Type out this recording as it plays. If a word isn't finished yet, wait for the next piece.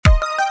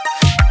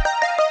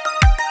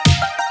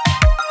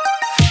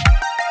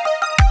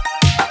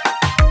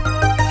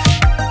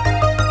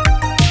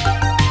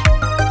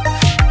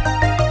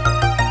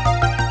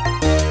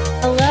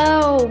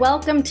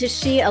welcome to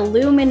She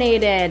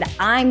Illuminated.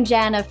 I'm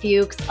Jana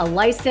Fuchs, a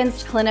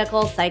licensed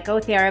clinical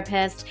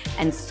psychotherapist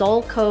and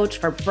soul coach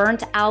for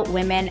burnt out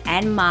women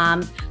and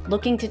moms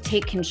looking to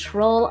take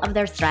control of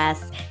their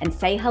stress and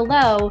say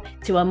hello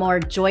to a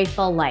more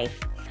joyful life.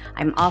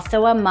 I'm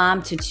also a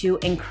mom to two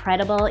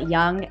incredible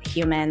young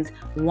humans,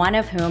 one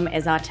of whom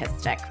is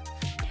autistic.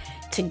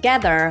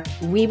 Together,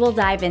 we will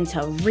dive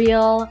into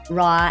real,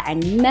 raw,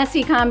 and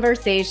messy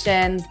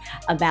conversations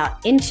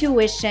about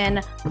intuition,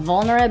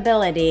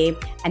 vulnerability,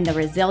 and the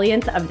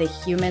resilience of the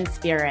human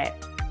spirit.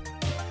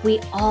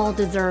 We all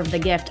deserve the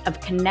gift of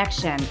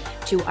connection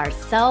to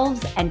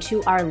ourselves and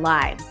to our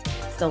lives.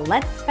 So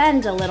let's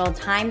spend a little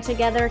time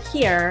together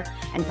here,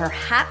 and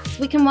perhaps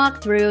we can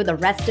walk through the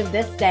rest of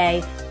this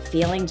day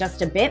feeling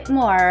just a bit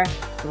more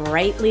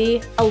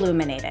brightly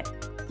illuminated.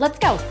 Let's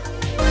go.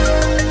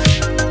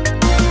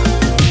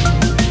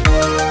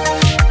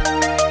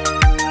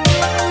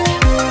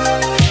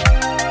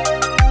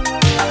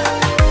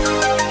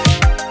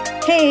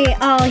 Hey,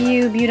 all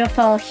you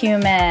beautiful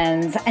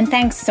humans, and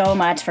thanks so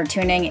much for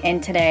tuning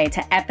in today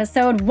to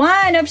episode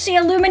 1 of She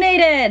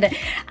Illuminated.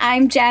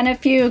 I'm Jana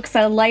Fuchs,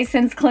 a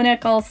licensed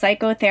clinical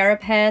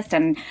psychotherapist,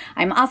 and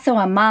I'm also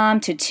a mom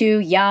to two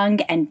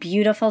young and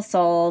beautiful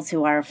souls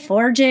who are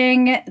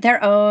forging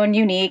their own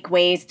unique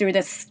ways through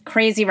this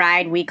crazy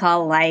ride we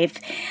call life.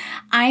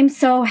 I'm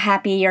so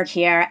happy you're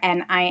here,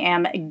 and I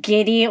am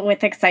giddy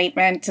with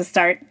excitement to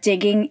start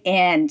digging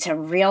into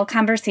real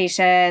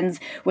conversations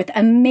with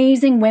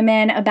amazing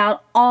women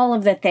about all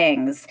of the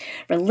things: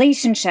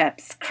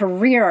 relationships,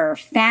 career,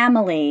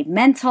 family,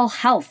 mental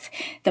health,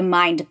 the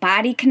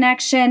mind-body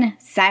connection,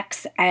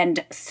 sex,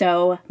 and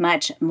so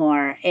much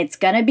more. It's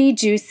gonna be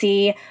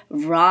juicy,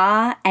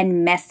 raw,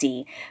 and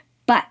messy.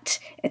 But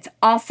it's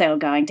also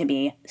going to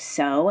be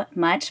so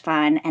much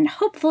fun and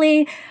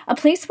hopefully a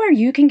place where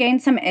you can gain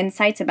some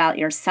insights about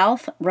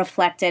yourself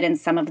reflected in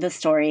some of the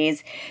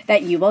stories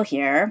that you will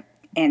hear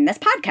in this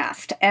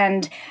podcast.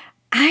 And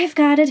I've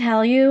got to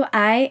tell you,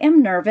 I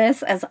am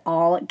nervous as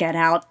all get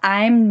out.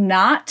 I'm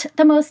not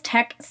the most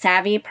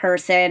tech-savvy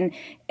person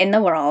in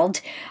the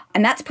world,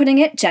 and that's putting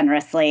it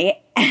generously.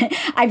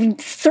 I've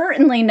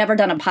certainly never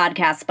done a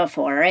podcast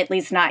before, at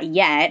least not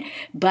yet,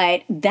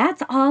 but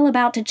that's all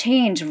about to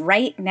change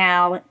right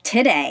now,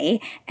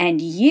 today, and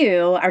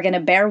you are going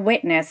to bear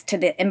witness to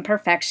the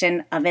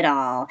imperfection of it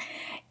all.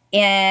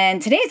 In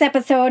today's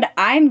episode,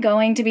 I'm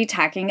going to be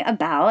talking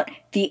about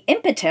the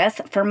impetus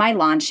for my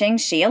launching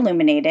She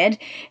Illuminated,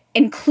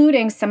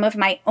 including some of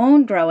my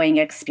own growing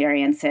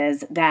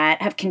experiences that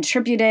have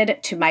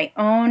contributed to my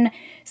own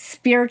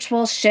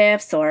spiritual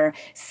shifts or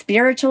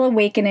spiritual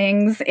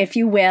awakenings, if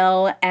you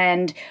will,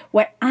 and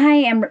what I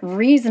am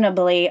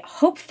reasonably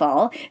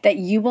hopeful that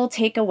you will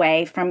take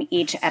away from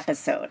each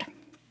episode.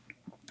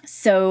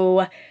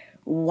 So,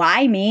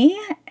 why me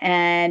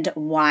and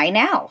why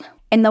now?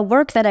 In the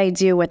work that I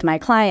do with my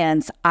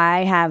clients,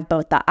 I have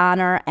both the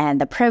honor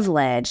and the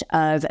privilege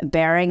of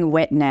bearing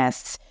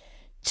witness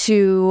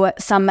to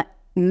some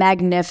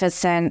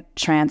magnificent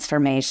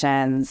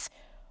transformations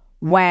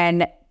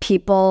when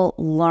people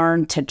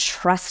learn to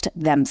trust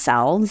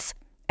themselves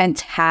and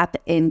tap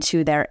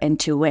into their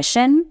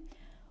intuition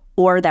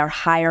or their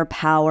higher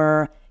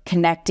power,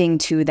 connecting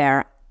to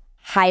their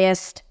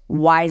highest,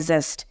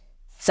 wisest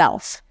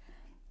self.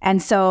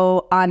 And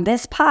so on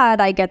this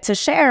pod, I get to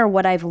share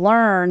what I've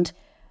learned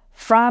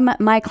from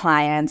my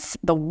clients,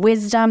 the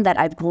wisdom that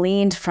I've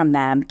gleaned from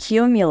them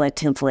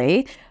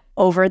cumulatively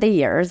over the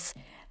years.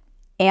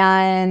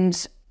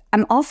 And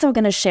I'm also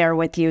going to share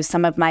with you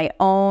some of my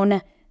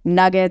own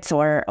nuggets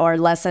or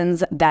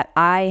lessons that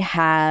I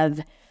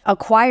have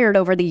acquired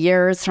over the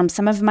years from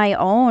some of my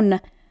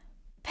own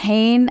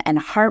pain and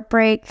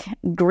heartbreak,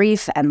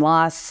 grief and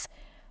loss.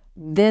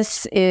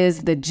 This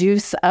is the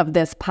juice of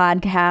this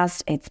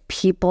podcast. It's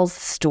people's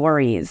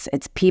stories.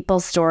 It's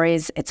people's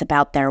stories. It's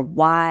about their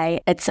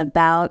why. It's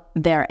about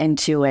their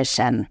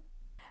intuition.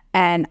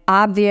 An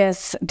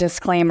obvious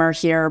disclaimer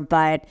here,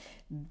 but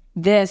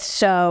this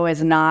show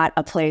is not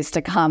a place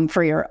to come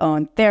for your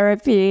own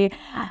therapy.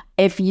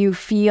 If you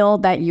feel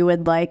that you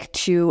would like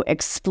to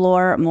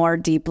explore more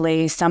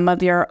deeply some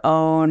of your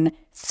own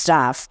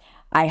stuff,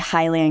 I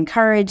highly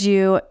encourage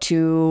you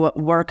to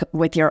work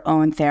with your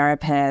own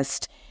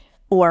therapist.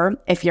 Or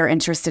if you're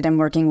interested in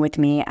working with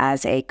me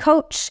as a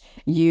coach,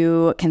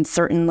 you can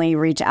certainly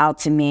reach out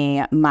to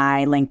me.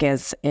 My link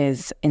is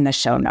in the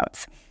show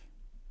notes.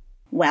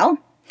 Well,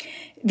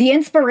 the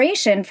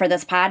inspiration for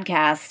this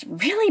podcast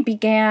really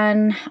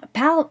began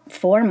about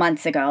 4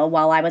 months ago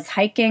while I was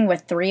hiking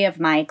with 3 of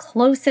my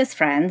closest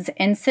friends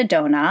in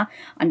Sedona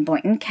on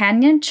Boynton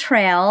Canyon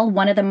Trail,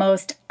 one of the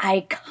most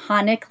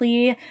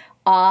iconically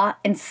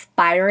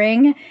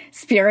awe-inspiring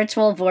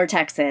spiritual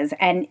vortexes.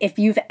 And if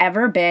you've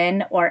ever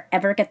been or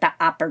ever get the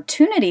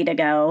opportunity to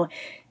go,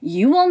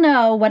 you will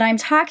know what I'm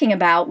talking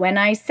about when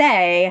I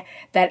say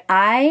that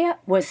I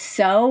was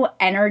so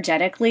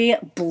energetically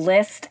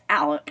blissed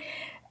out.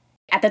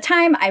 At the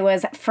time, I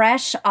was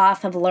fresh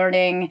off of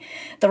learning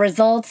the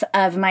results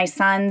of my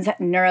son's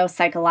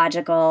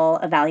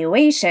neuropsychological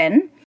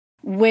evaluation.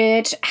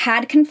 which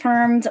had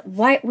confirmed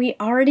what we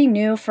already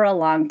knew for a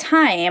long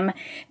time,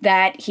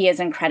 that he is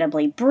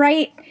incredibly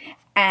bright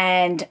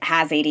and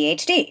has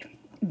ADHD.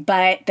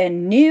 But the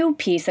new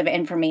piece of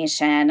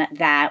information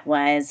that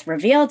was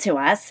revealed to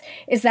us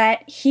is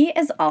that he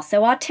is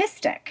also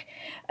autistic,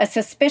 a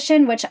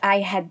suspicion which I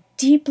had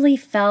deeply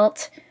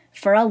felt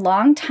for a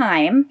long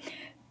time,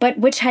 but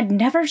which had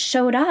never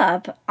showed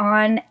up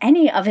on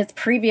any of his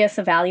previous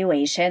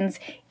evaluations,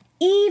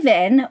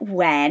 even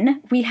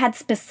when we had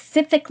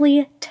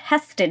specifically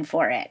tested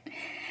for it.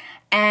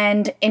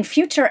 And in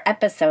future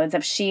episodes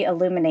of She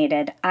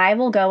Illuminated, I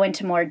will go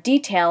into more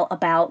detail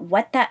about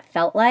what that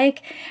felt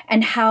like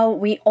and how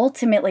we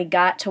ultimately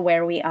got to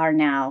where we are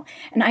now.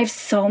 And I have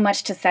so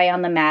much to say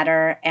on the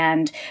matter.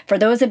 And for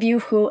those of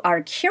you who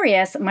are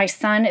curious, my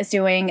son is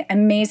doing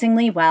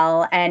amazingly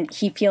well, and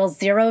he feels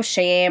zero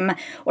shame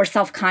or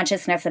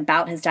self-consciousness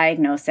about his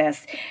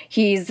diagnosis.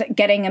 He's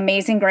getting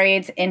amazing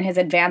grades in his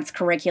advanced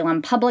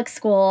curriculum public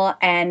school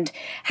and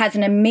has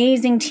an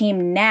amazing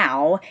team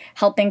now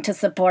helping to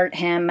support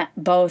him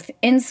both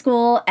in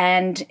school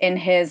and in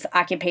his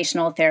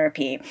occupational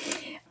therapy.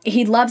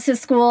 He loves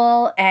his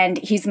school and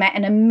he's met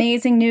an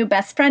amazing new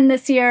best friend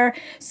this year.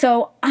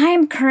 So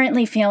I'm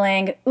currently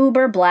feeling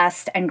uber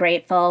blessed and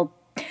grateful,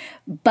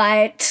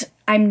 but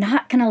I'm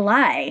not going to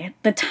lie.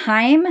 The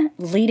time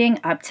leading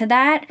up to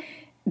that,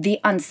 the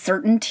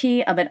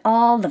uncertainty of it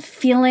all, the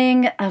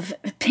feeling of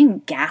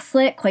being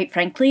gaslit, quite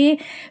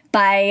frankly,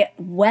 by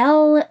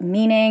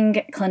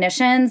well-meaning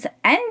clinicians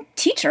and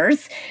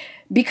teachers,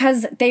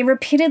 because they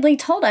repeatedly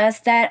told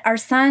us that our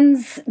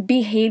son's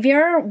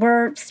behavior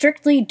were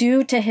strictly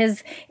due to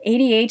his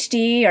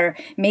ADHD or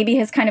maybe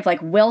his kind of like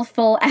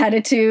willful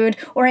attitude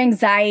or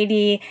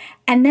anxiety.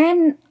 And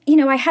then,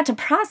 I had to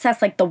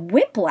process like the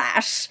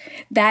whiplash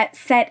that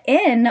set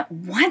in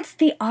once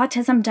the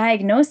autism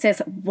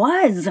diagnosis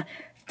was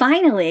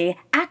finally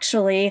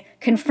actually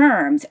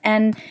confirmed.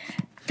 And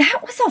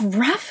that was a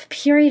rough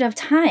period of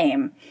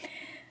time.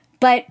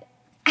 But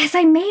as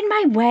I made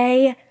my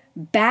way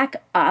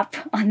back up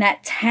on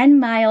that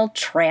 10-mile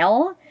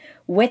trail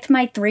with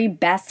my 3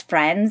 best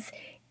friends,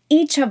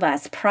 each of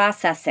us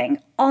processing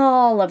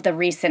all of the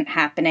recent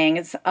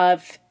happenings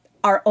of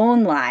our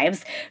own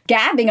lives,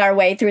 gabbing our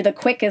way through the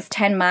quickest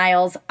 10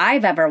 miles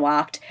I've ever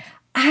walked,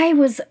 I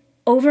was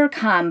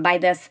overcome by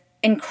this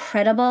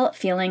incredible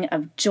feeling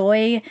of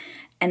joy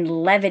and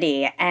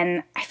levity.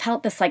 And I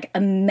felt this like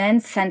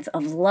immense sense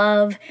of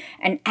love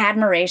and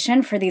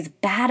admiration for these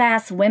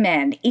badass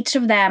women, each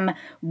of them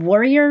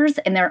warriors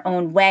in their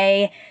own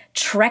way,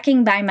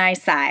 trekking by my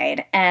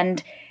side.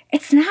 And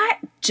it's not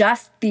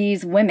just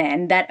these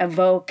women that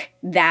evoke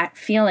that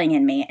feeling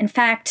in me. In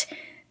fact,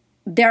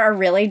 there are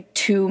really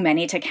too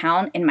many to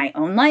count in my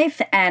own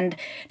life. And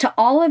to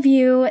all of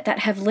you that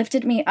have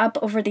lifted me up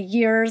over the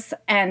years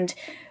and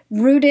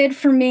rooted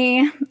for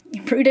me,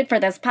 rooted for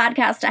this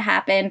podcast to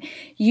happen,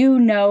 you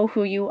know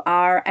who you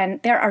are,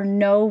 and there are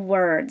no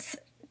words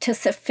to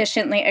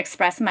sufficiently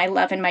express my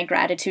love and my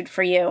gratitude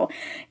for you.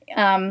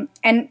 And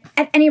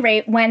at any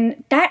rate,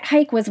 when that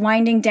hike was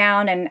winding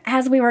down and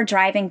as we were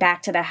driving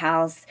back to the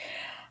house,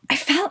 I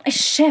felt a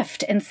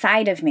shift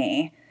inside of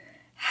me.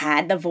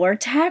 Had the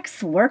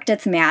vortex worked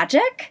its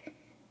magic?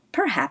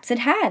 Perhaps it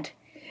had.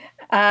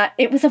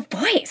 It was a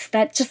voice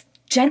that just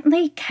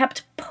gently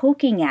kept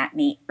poking at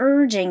me,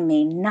 urging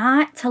me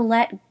not to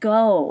let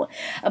go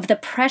of the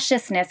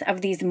preciousness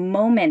of these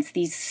moments,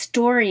 these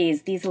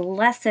stories, these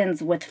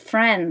lessons with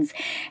friends.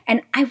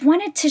 And I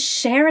wanted to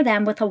share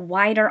them with a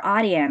wider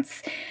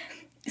audience.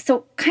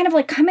 So kind of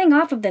like coming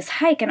off of this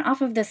hike and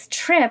off of this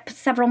trip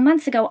several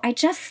months ago, I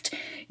just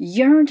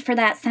yearned for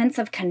that sense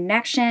of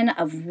connection,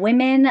 of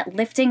women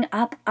lifting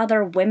up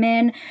other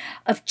women,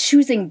 of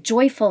choosing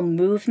joyful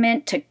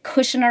movement to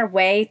cushion our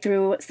way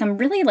through some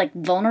really like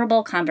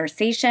vulnerable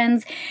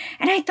conversations.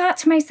 And I thought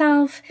to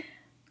myself,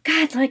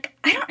 God, like,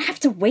 I don't have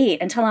to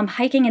wait until I'm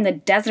hiking in the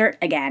desert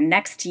again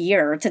next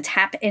year to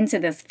tap into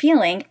this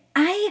feeling.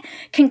 I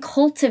can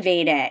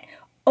cultivate it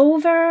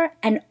over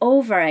and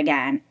over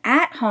again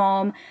at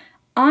home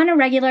on a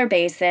regular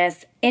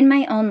basis in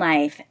my own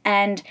life.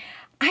 And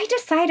I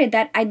decided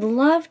that I'd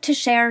love to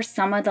share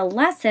some of the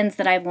lessons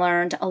that I've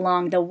learned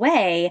along the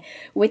way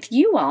with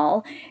you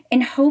all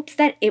in hopes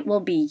that it will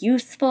be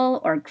useful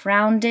or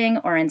grounding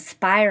or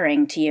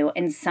inspiring to you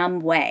in some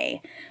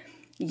way.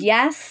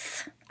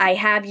 Yes, I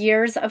have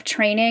years of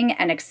training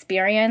and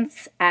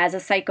experience as a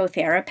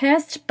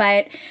psychotherapist,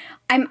 but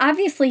I'm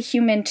obviously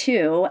human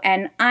too,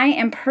 and I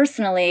am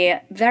personally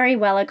very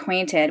well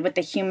acquainted with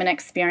the human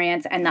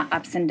experience and the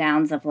ups and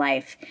downs of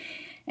life.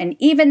 And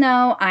even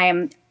though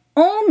I'm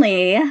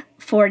only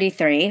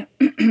 43,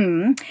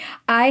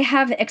 I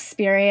have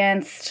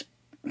experienced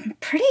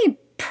pretty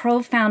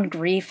profound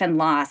grief and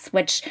loss,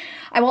 which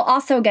I will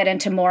also get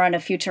into more on a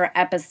future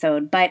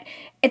episode, but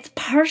it's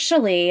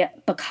partially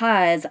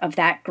because of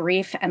that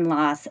grief and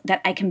loss that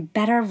I can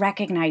better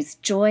recognize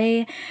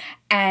joy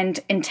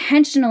and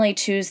intentionally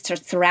choose to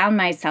surround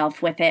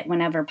myself with it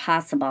whenever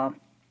possible.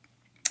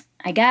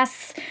 I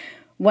guess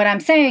What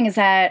I'm saying is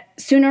that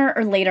sooner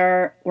or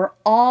later, we're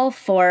all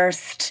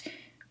forced,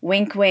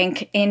 wink,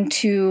 wink,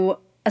 into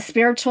a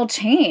spiritual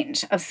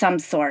change of some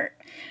sort,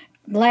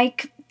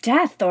 like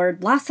death or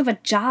loss of a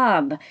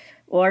job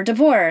or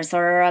divorce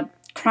or a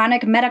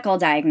chronic medical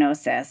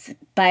diagnosis.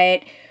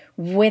 But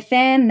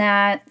within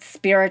that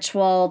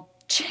spiritual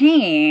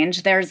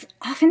change, there's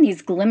often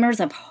these glimmers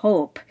of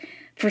hope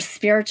for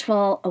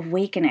spiritual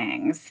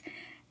awakenings.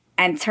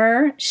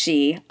 Enter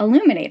She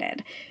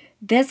Illuminated.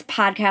 This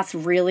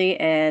podcast really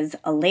is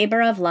a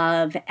labor of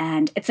love,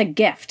 and it's a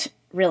gift,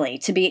 really,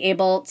 to be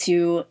able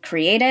to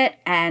create it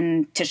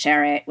and to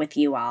share it with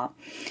you all.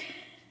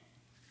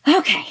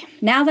 Okay,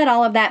 now that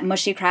all of that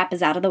mushy crap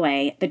is out of the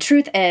way, the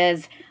truth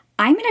is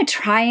I'm in a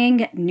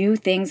trying new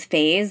things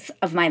phase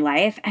of my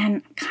life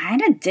and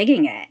kind of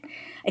digging it.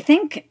 I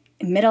think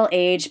middle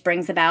age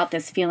brings about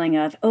this feeling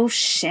of, oh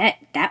shit,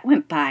 that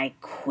went by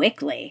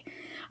quickly.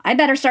 I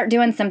better start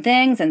doing some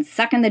things and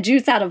sucking the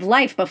juice out of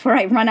life before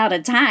I run out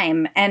of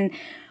time. And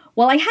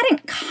while I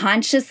hadn't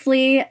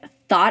consciously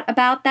thought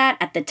about that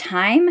at the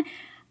time,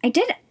 I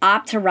did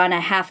opt to run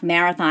a half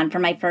marathon for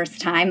my first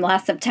time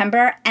last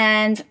September,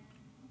 and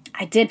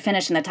I did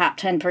finish in the top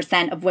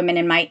 10% of women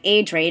in my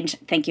age range.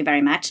 Thank you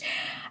very much.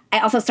 I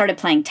also started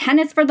playing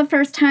tennis for the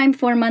first time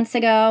 4 months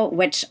ago,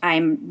 which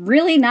I'm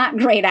really not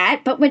great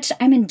at, but which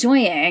I'm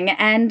enjoying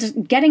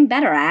and getting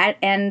better at.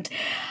 And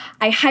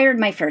I hired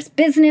my first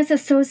business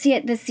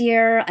associate this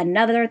year,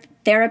 another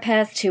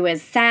therapist who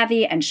is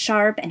savvy and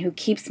sharp and who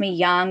keeps me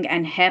young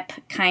and hip,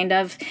 kind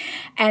of,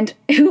 and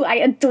who I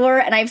adore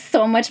and I have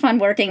so much fun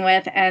working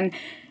with. And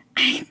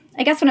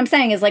I guess what I'm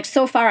saying is, like,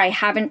 so far I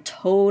haven't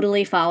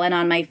totally fallen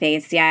on my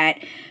face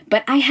yet,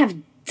 but I have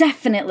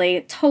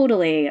definitely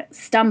totally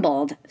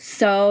stumbled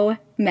so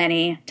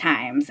many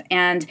times.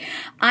 And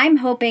I'm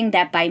hoping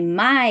that by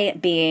my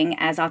being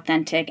as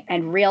authentic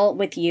and real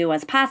with you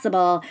as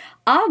possible,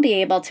 I'll be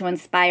able to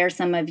inspire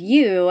some of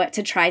you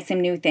to try some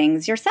new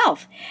things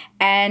yourself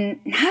and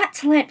not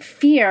to let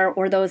fear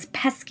or those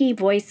pesky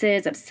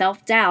voices of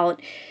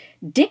self-doubt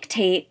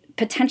dictate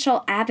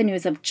potential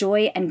avenues of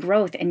joy and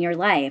growth in your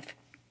life.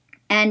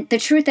 And the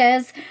truth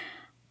is,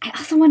 I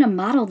also want to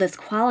model this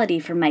quality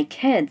for my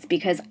kids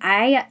because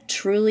I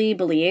truly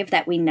believe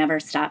that we never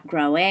stop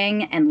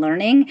growing and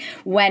learning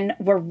when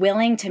we're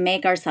willing to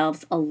make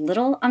ourselves a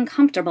little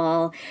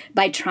uncomfortable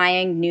by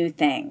trying new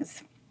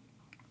things.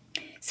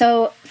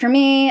 So for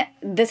me,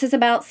 this is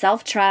about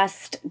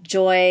self-trust,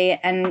 joy,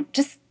 and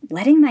just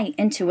letting my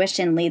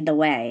intuition lead the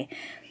way.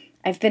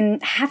 I've been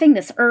having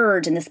this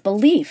urge and this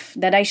belief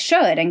that I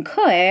should and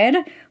could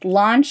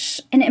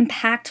launch an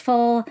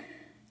impactful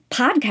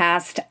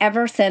podcast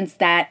ever since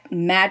that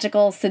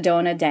magical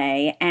Sedona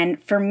day.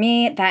 And for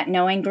me, that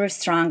knowing grew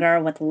stronger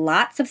with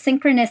lots of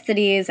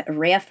synchronicities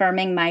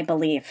reaffirming my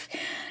belief.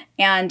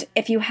 And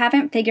if you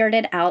haven't figured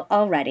it out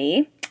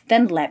already,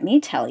 then let me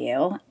tell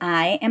you,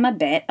 I am a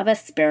bit of a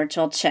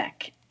spiritual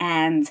chick.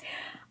 And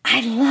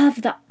I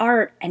love the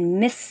art and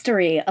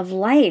mystery of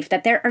life,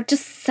 that there are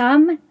just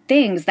some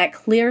things that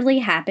clearly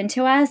happen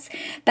to us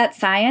that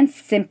science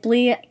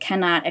simply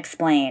cannot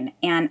explain.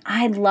 And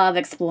I love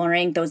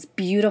exploring those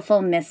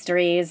beautiful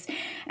mysteries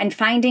and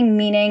finding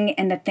meaning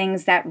in the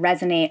things that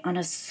resonate on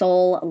a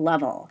soul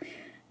level.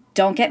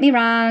 Don't get me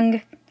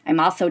wrong, I'm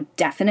also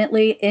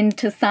definitely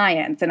into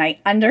science, and I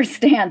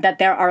understand that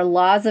there are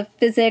laws of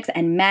physics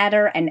and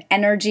matter and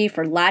energy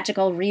for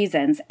logical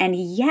reasons, and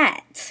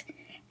yet,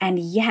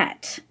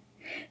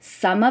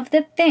 some of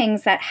the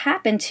things that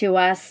happen to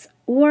us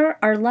or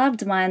our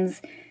loved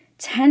ones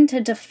tend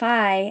to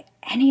defy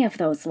any of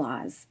those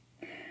laws.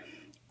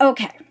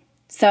 Okay,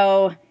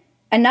 so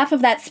enough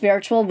of that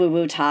spiritual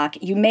woo-woo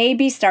talk. You may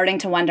be starting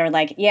to wonder,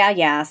 like,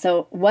 yeah,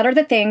 so what are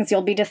the things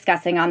you'll be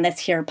discussing on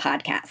this here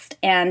podcast?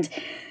 And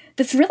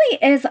this really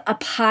is a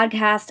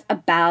podcast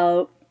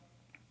about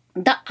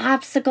the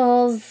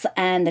obstacles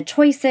and the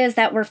choices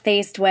that we're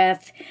faced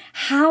with,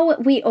 how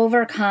we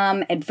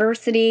overcome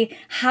adversity,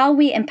 how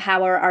we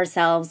empower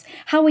ourselves,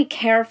 how we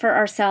care for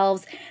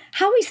ourselves,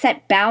 how we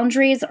set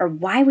boundaries or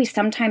why we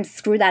sometimes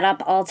screw that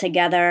up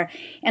altogether.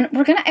 And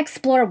we're going to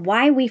explore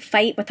why we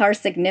fight with our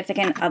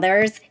significant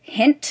others.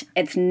 Hint,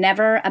 it's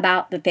never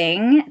about the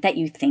thing that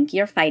you think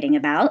you're fighting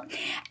about.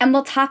 And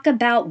we'll talk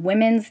about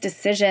women's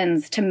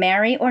decisions to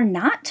marry or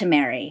not to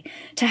marry,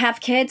 to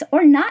have kids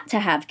or not to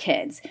have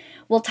kids.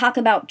 We'll talk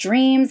about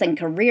dreams and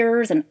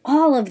careers and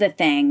all of the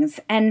things.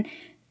 And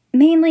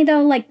mainly,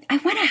 though, I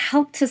want to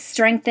help to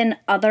strengthen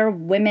other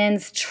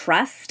women's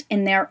trust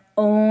in their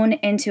own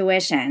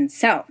intuition.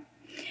 So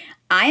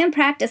I am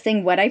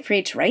practicing what I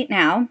preach right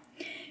now.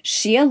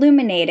 She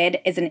Illuminated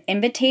is an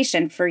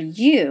invitation for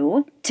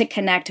you to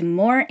connect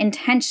more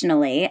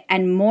intentionally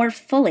and more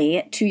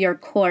fully to your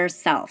core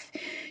self,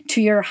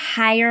 to your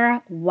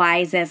higher,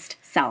 wisest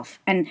self.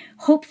 And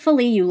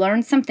hopefully you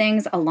learn some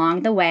things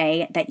along the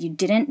way that you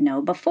didn't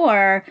know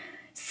before,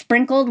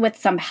 sprinkled with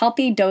some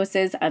healthy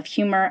doses of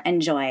humor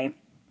and joy.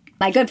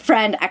 My good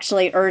friend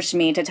actually urged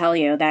me to tell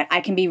you that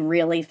I can be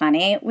really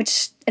funny,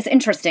 which is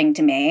interesting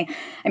to me.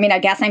 I mean, I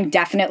guess I'm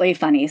definitely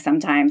funny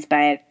sometimes,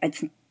 but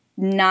it's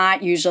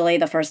not usually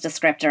the first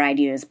descriptor I'd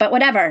use, but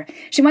whatever.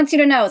 She wants you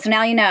to know, so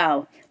now you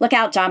know. Look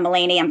out, John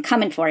Mulaney, I'm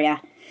coming for you.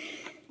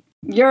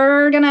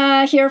 You're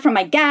gonna hear from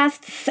my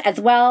guests as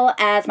well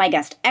as my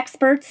guest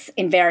experts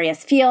in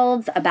various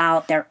fields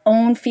about their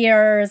own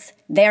fears,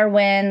 their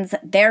wins,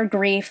 their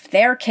grief,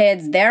 their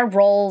kids, their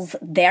roles,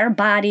 their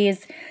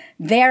bodies,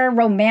 their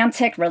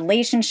romantic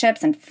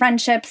relationships and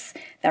friendships,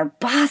 their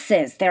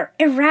bosses, their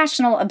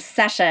irrational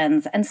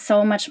obsessions, and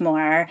so much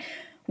more.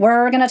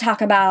 We're going to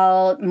talk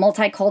about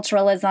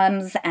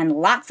multiculturalisms and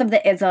lots of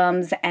the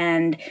isms.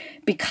 And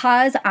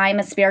because I'm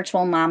a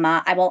spiritual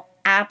mama, I will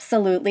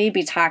absolutely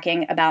be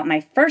talking about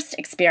my first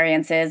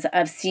experiences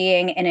of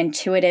seeing an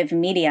intuitive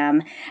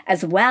medium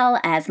as well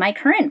as my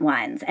current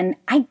ones. And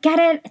I get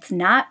it, it's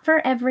not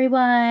for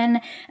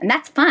everyone, and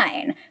that's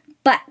fine.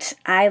 But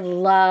I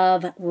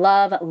love,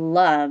 love,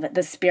 love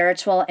the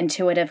spiritual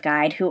intuitive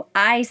guide who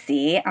I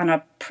see on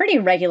a pretty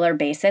regular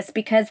basis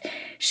because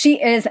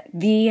she is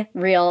the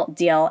real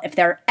deal if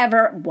there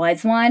ever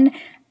was one.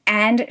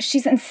 And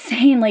she's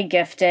insanely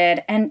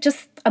gifted and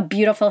just a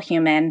beautiful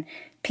human.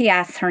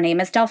 P.S. Her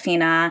name is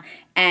Delphina,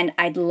 and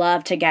I'd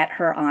love to get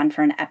her on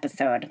for an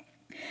episode.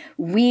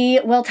 We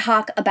will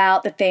talk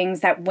about the things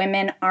that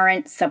women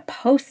aren't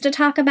supposed to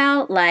talk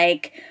about,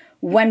 like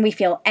when we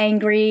feel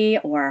angry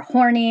or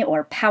horny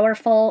or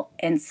powerful,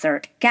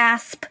 insert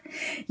gasp.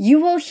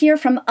 You will hear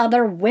from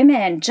other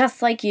women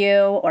just like you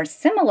or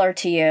similar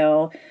to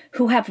you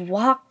who have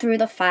walked through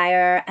the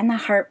fire and the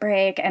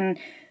heartbreak and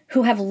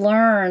who have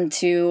learned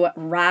to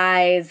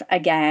rise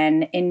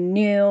again in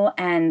new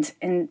and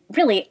in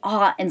really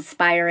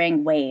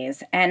awe-inspiring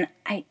ways. And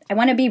I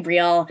want to be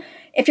real.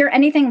 If you're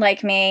anything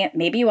like me,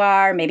 maybe you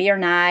are, maybe you're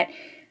not,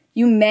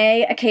 you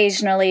may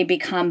occasionally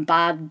become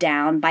bogged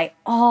down by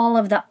all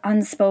of the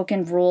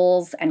unspoken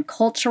rules and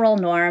cultural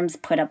norms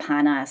put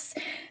upon us.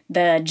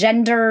 The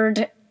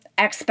gendered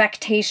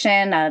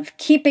expectation of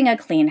keeping a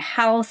clean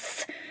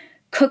house,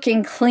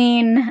 cooking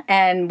clean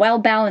and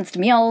well-balanced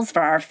meals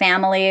for our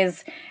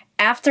families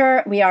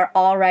after we are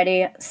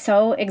already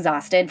so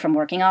exhausted from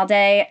working all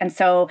day. And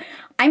so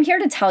I'm here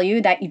to tell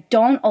you that you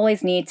don't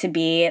always need to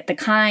be the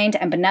kind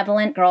and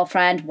benevolent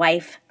girlfriend,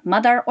 wife,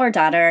 mother, or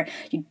daughter.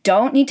 You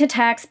don't need to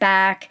text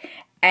back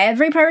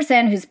every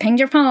person who's pinged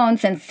your phone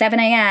since 7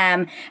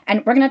 a.m.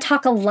 And we're going to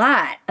talk a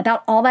lot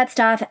about all that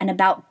stuff and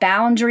about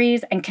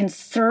boundaries and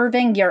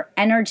conserving your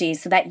energy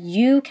so that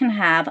you can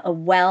have a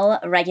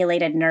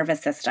well-regulated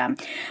nervous system.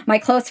 My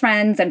close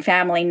friends and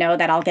family know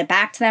that I'll get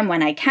back to them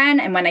when I can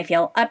and when I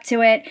feel up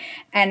to it.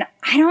 And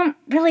I don't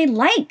really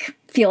like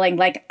feeling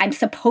like I'm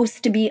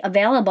supposed to be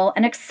available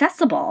and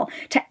accessible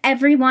to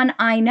everyone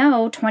I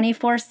know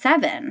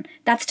 24/7.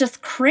 That's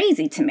just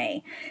crazy to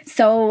me.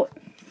 So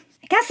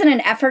I guess in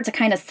an effort to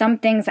kind of sum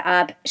things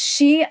up,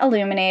 She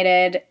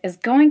Illuminated is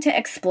going to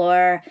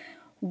explore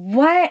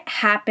what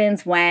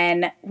happens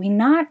when we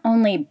not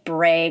only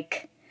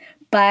break,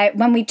 but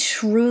when we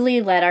truly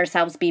let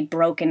ourselves be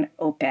broken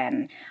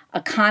open.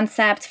 A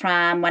concept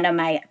from one of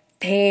my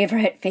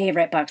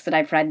favorite books that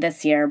I've read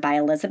this year by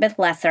Elizabeth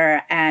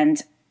Lesser,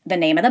 and the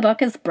name of the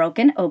book is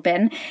Broken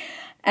Open.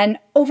 And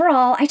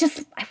overall, I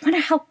want to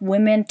help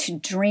women to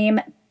dream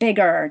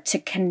bigger, to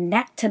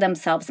connect to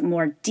themselves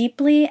more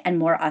deeply and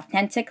more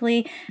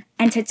authentically,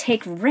 and to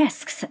take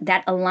risks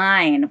that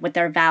align with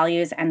their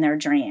values and their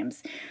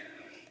dreams.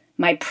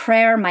 My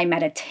prayer, my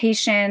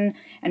meditation,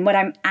 and what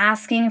I'm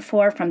asking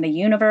for from the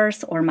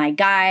universe or my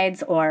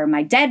guides or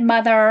my dead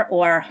mother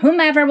or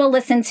whomever will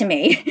listen to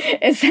me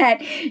is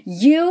that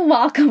you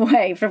walk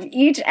away from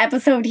each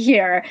episode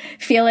here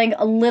feeling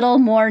a little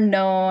more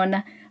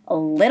known, a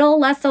little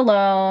less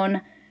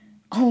alone,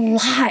 a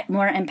lot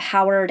more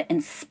empowered,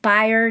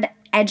 inspired,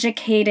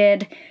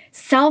 educated,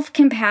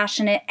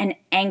 self-compassionate, and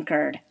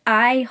anchored.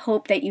 I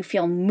hope that you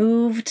feel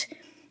moved,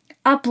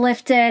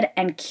 uplifted,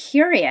 and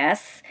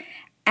curious,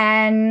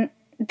 and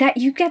that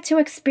you get to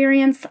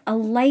experience a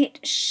light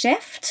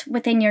shift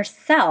within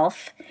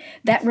yourself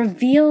that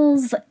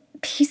reveals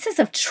pieces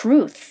of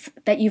truths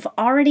that you've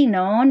already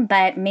known,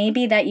 but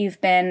maybe that you've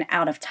been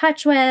out of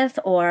touch with,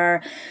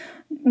 or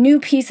new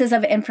pieces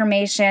of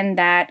information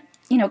that,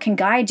 can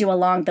guide you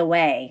along the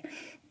way.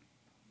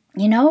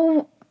 You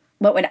know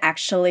what would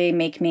actually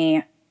make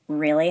me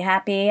really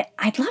happy?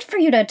 I'd love for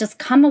you to just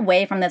come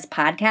away from this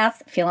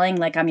podcast feeling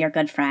like I'm your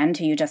good friend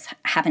who you just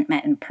haven't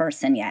met in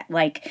person yet.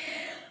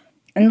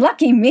 And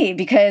lucky me,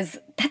 because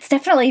that's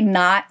definitely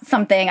not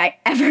something I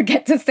ever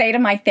get to say to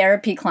my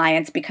therapy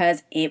clients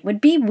because it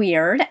would be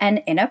weird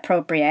and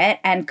inappropriate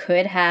and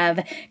could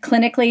have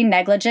clinically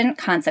negligent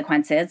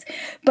consequences.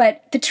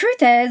 But the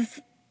truth is,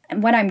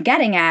 and what I'm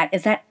getting at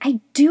is that I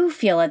do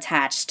feel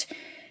attached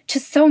to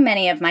so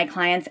many of my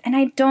clients, and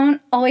I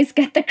don't always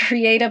get the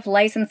creative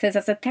licenses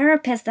as a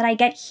therapist that I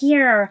get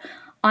here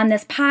on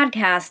this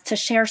podcast to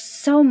share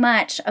so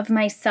much of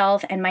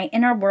myself and my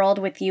inner world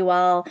with you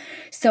all.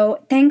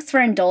 So thanks for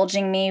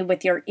indulging me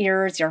with your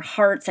ears, your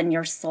hearts, and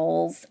your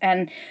souls.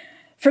 And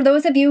For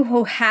those of you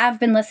who have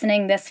been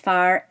listening this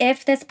far,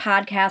 if this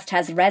podcast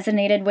has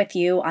resonated with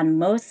you on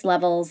most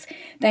levels,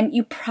 then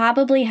you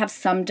probably have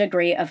some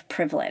degree of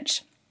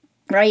privilege,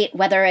 right?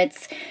 Whether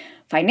it's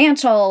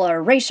financial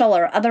or racial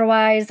or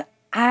otherwise,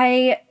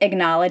 I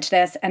acknowledge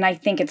this, and I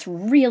think it's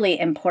really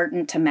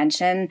important to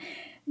mention.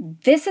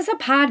 This is a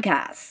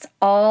podcast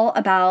all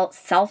about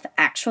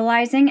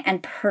self-actualizing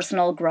and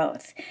personal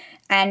growth.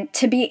 And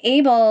to be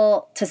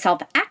able to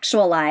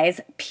self-actualize,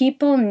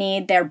 people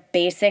need their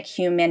basic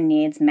human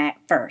needs met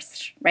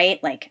first,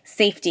 right? Like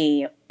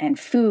safety and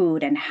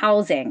food and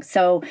housing.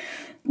 So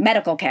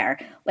medical care.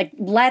 Like,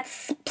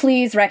 let's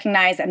please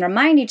recognize and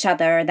remind each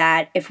other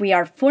that if we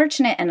are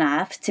fortunate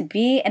enough to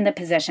be in the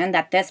position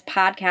that this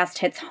podcast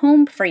hits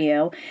home for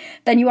you,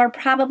 then you are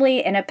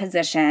probably in a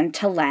position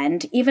to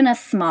lend even a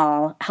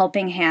small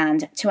helping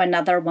hand to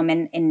another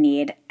woman in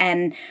need.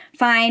 And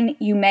fine,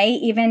 you may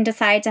even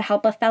decide to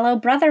help a fellow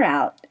brother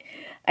out.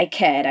 I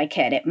kid.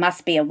 It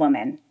must be a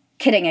woman.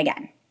 Kidding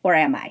again. Or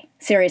am I?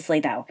 Seriously,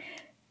 though.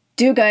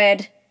 Do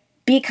good.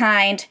 Be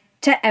kind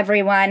to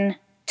everyone,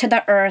 to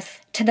the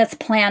earth, to this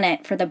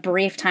planet for the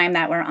brief time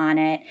that we're on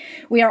it.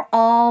 We are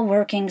all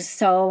working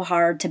so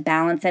hard to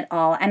balance it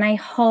all. And I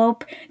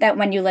hope that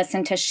when you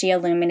listen to She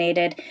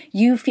Illuminated,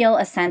 you feel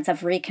a sense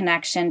of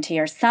reconnection to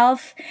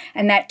yourself,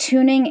 and that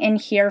tuning in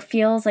here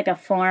feels like a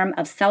form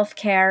of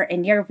self-care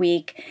in your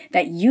week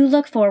that you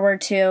look forward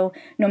to,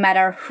 no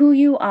matter who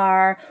you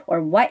are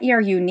or what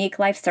your unique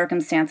life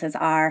circumstances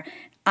are.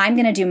 I'm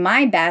going to do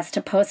my best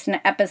to post an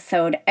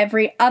episode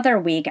every other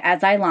week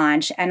as I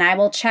launch, and I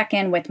will check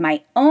in with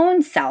my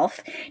own self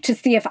to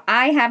see if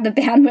I have the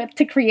bandwidth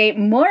to create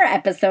more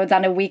episodes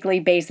on a weekly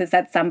basis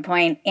at some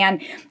point.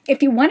 And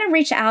if you want to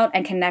reach out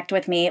and connect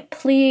with me,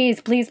 please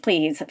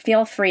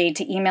feel free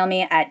to email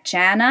me at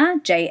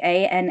Jana,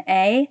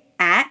 Jana,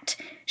 at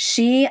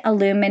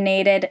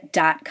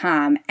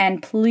sheilluminated.com.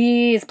 And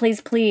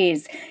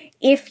please,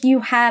 if you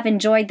have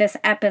enjoyed this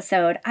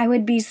episode, I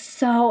would be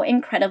so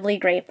incredibly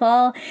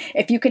grateful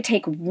if you could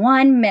take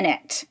 1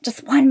 minute,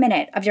 just 1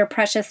 minute of your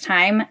precious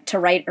time to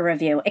write a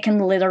review. It can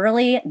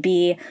literally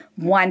be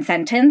one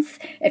sentence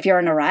if you're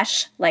in a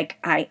rush, like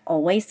I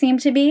always seem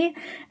to be.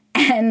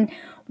 And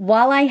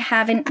while I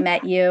haven't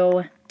met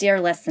you, dear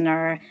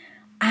listener,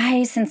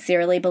 I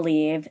sincerely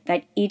believe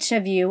that each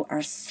of you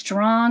are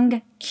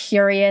strong,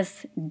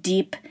 curious,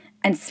 deep,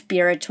 and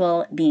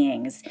spiritual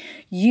beings.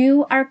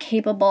 You are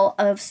capable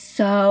of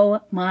so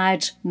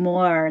much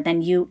more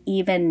than you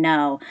even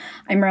know.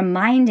 I'm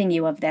reminding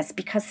you of this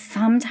because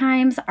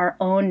sometimes our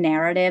own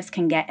narratives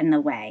can get in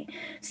the way.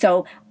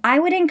 So I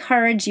would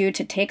encourage you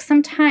to take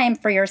some time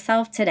for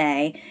yourself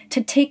today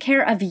to take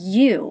care of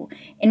you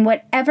in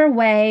whatever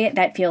way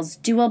that feels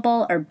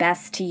doable or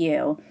best to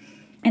you.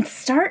 And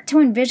start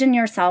to envision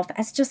yourself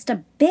as just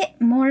a bit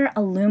more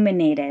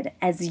illuminated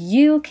as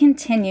you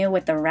continue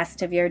with the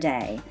rest of your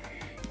day.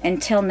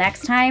 Until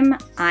next time,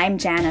 I'm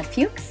Jana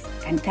Fuchs,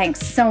 and thanks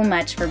so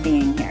much for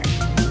being here.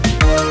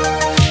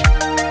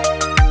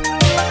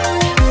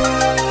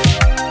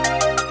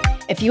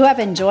 If you have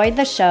enjoyed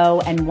the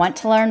show and want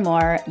to learn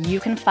more,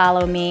 you can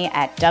follow me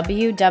at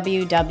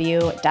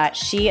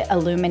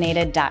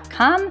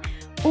www.sheilluminated.com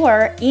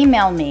or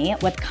email me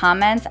with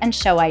comments and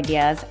show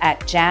ideas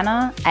at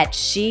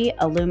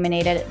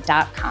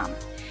jana@sheilluminated.com.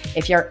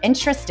 If you're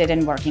interested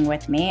in working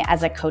with me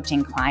as a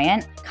coaching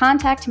client,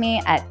 contact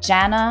me at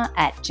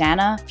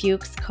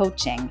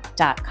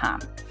jana@janafuchscoaching.com.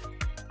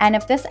 And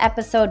if this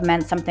episode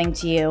meant something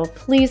to you,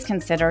 please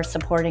consider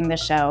supporting the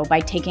show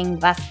by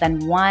taking less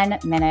than 1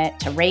 minute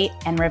to rate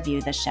and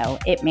review the show.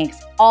 It makes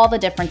all the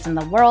difference in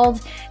the world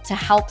to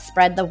help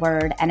spread the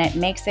word, and it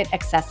makes it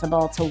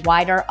accessible to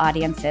wider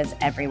audiences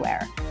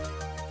everywhere.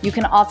 You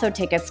can also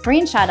take a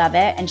screenshot of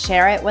it and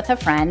share it with a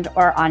friend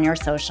or on your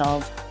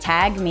socials.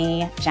 Tag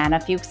me, Jana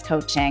Fuchs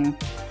Coaching.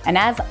 And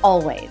as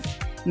always,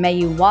 may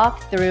you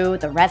walk through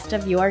the rest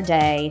of your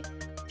day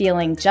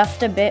feeling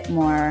just a bit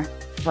more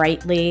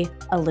brightly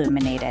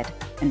illuminated.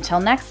 Until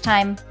next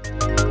time.